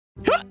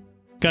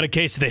Got a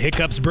case of the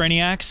hiccups,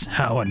 Brainiacs?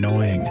 How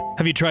annoying.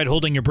 Have you tried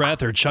holding your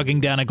breath or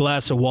chugging down a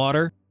glass of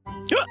water?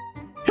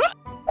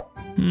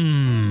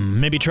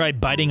 Maybe try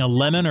biting a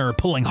lemon or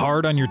pulling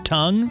hard on your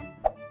tongue?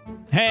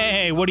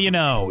 Hey, what do you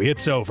know?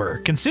 It's over.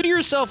 Consider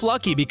yourself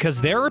lucky because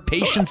there are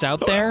patients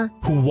out there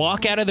who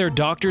walk out of their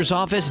doctor's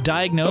office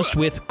diagnosed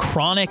with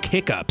chronic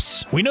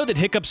hiccups. We know that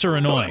hiccups are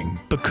annoying,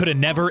 but could a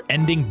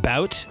never-ending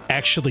bout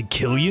actually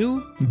kill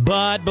you?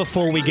 But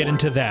before we get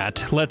into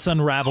that, let's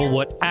unravel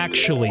what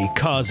actually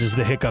causes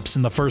the hiccups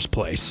in the first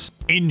place.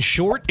 In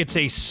short, it's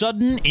a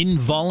sudden,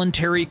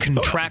 involuntary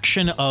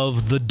contraction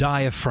of the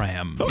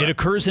diaphragm. It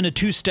occurs in a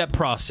two-step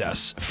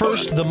process.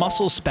 First, the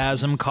muscle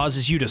spasm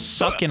causes you to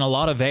suck in a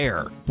lot of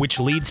air, which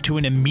leads to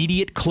an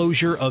immediate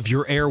closure of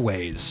your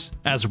airways.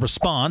 As a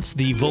response,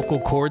 the vocal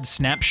cords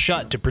snap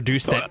shut to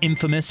produce that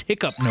infamous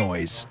hiccup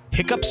noise.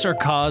 Hiccups are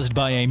caused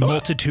by a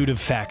multitude of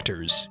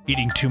factors.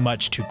 Eating too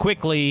much too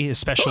quickly,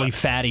 especially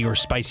fatty or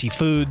spicy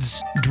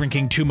foods,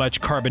 drinking too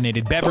much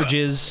carbonated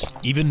beverages,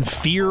 even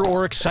fear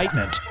or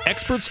excitement.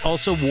 Experts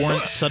also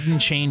warrant sudden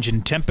change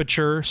in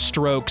temperature,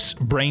 strokes,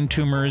 brain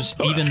tumors,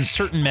 even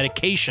certain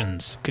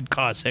medications could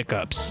cause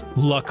hiccups.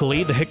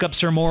 Luckily, the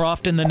hiccups are more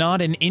often than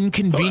not an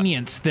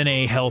inconvenience than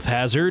a health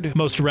hazard.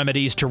 Most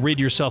remedies to rid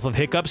yourself of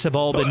hiccups have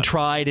all been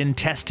tried and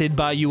tested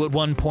by you at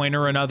one point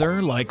or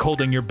another, like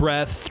holding your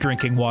breath,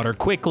 drinking water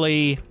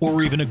quickly,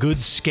 or even a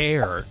good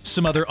scare.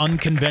 Some other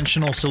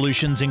unconventional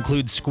solutions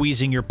include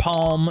squeezing your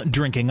palm,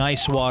 drinking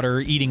ice water,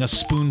 eating a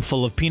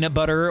spoonful of peanut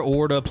butter,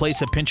 or to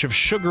place a pinch of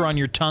sugar on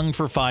your tongue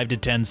for 5 to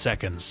 10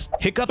 seconds.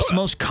 Hiccups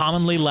most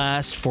commonly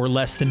last for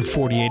less than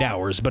 48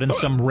 hours, but in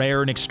some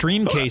rare and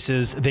extreme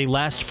cases, they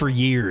last for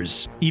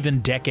years, even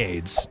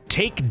decades.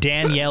 Take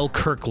Danielle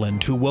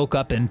Kirkland, who woke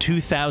up in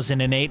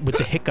 2008 with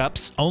the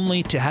hiccups,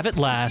 only to have it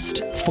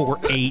last for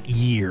 8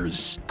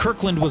 years.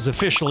 Kirkland was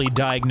officially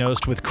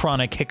diagnosed with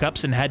chronic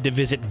hiccups and had to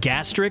visit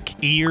gastric,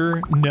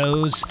 ear,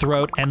 nose,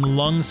 throat, and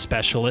lung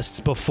specialists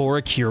before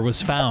a cure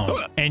was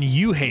found. And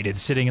you hated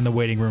sitting in the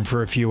waiting room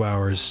for a few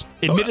hours.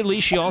 Admittedly,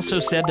 she also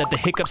said that the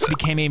hiccups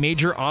became a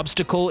major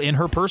obstacle in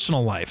her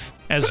personal life,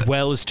 as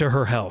well as to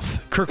her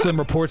health. Kirkland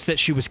reports that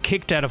she was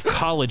kicked out of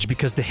college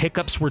because the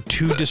hiccups were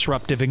too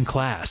disruptive in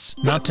class.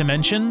 Not to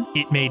mention,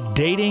 it made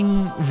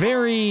dating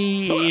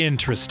very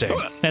interesting.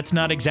 That's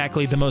not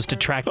exactly the most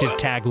attractive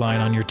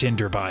tagline on your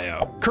Tinder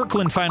bio.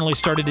 Kirkland finally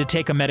started to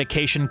take a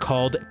medication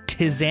called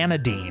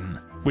tizanidine,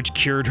 which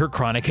cured her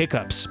chronic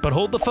hiccups. But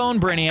hold the phone,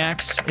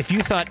 Brainiacs. If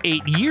you thought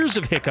 8 years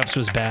of hiccups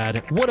was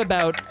bad, what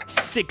about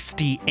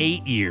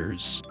 68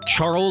 years?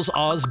 Charles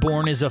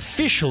Osborne is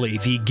officially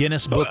the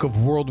Guinness Book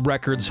of World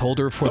Records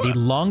holder for the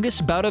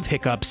longest bout of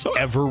hiccups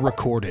ever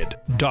recorded.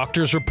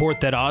 Doctors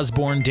report that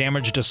Osborne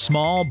damaged a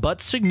small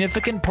but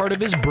significant part of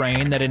his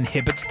brain that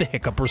inhibits the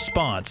hiccup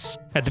response.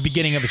 At the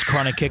beginning of his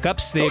chronic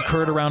hiccups, they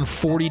occurred around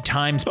 40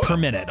 times per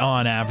minute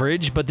on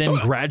average, but then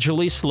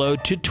gradually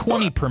slowed to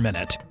 20 per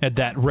minute. At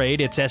that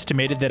rate, it's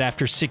estimated that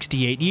after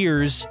 68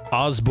 years,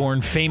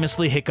 Osborne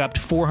famously hiccuped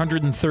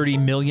 430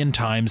 million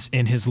times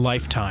in his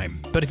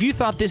lifetime. But if you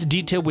thought this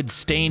detail would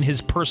stain his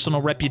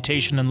personal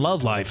reputation and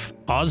love life,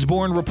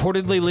 Osborne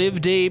reportedly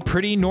lived a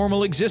pretty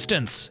normal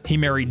existence. He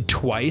married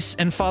twice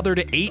and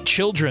fathered 8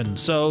 children,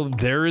 so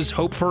there is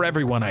hope for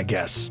everyone, I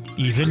guess.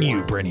 Even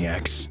you,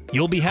 Brainiacs.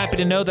 You'll be happy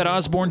to know that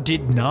Osborne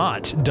did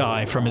not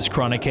die from his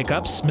chronic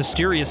hiccups.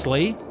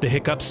 Mysteriously, the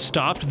hiccups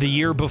stopped the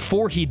year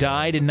before he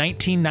died in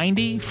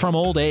 1990 from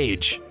old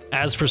age.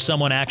 As for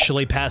someone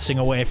actually passing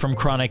away from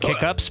chronic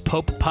hiccups,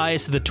 Pope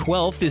Pius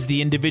XII is the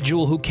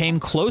individual who came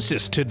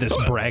closest to this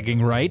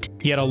bragging right.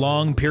 He had a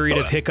long period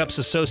of hiccups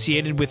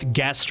associated with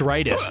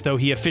gastritis, though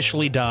he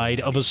officially died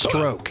of a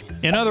stroke.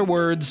 In other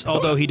words,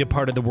 although he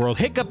departed the world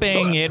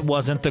hiccuping, it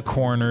wasn't the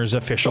coroner's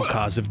official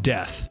cause of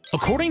death.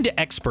 According to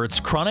experts,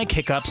 chronic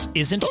hiccups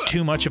isn't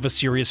too much of a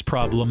serious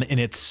problem in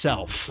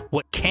itself.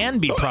 What can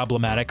be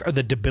problematic are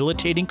the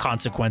debilitating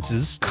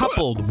consequences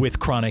coupled with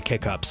chronic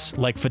hiccups,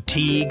 like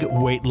fatigue,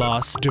 weight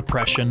loss,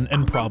 depression,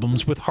 and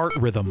problems with heart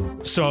rhythm.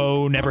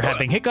 So never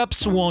having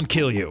hiccups won't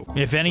kill you.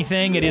 If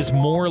anything, it is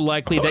more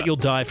likely that you'll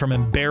die from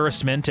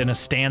embarrassment and a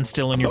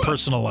standstill in your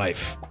personal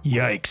life.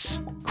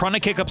 Yikes.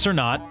 Chronic hiccups are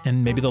not,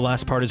 and maybe the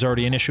last part is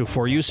already an issue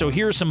for you, so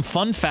here are some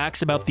fun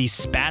facts about the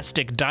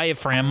spastic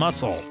diaphragm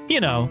muscle.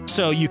 You know,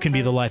 so you can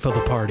be the life of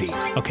the party.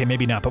 Okay,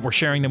 maybe not, but we're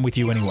sharing them with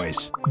you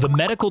anyways. The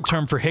medical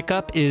term for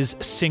hiccup is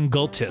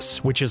singultus,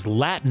 which is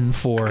Latin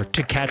for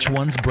to catch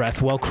one's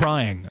breath while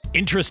crying.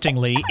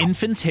 Interestingly,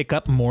 infants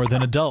hiccup more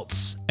than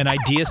adults. An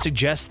idea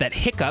suggests that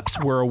hiccups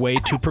were a way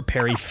to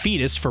prepare a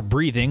fetus for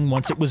breathing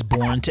once it was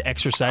born to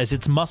exercise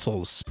its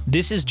muscles.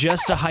 This is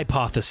just a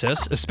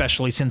hypothesis,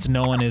 especially since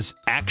no one is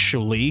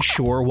actually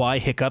sure why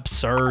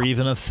hiccups are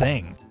even a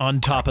thing. On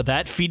top of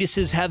that,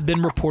 fetuses have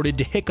been reported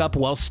to hiccup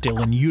while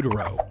still in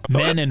utero.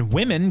 Men and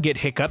women get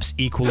hiccups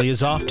equally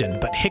as often,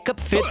 but hiccup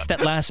fits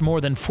that last more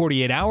than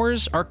 48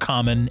 hours are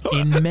common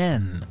in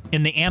men.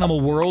 In the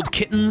animal world,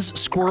 kittens,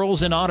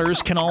 squirrels, and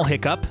otters can all small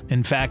hiccup.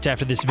 In fact,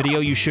 after this video,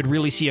 you should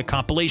really see a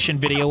compilation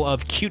video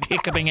of cute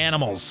hiccuping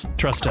animals.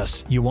 Trust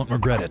us, you won't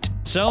regret it.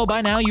 So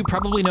by now, you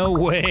probably know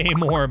way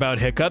more about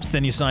hiccups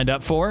than you signed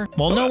up for.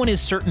 While no one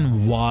is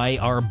certain why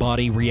our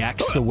body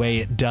reacts the way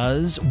it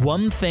does,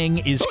 one thing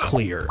is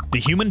clear. The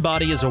human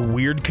body is a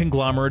weird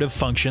conglomerate of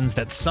functions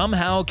that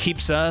somehow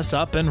keeps us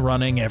up and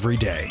running every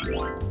day.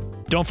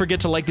 Don't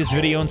forget to like this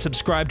video and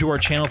subscribe to our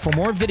channel for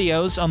more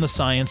videos on the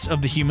science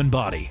of the human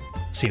body.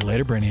 See you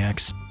later,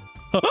 Brainiacs.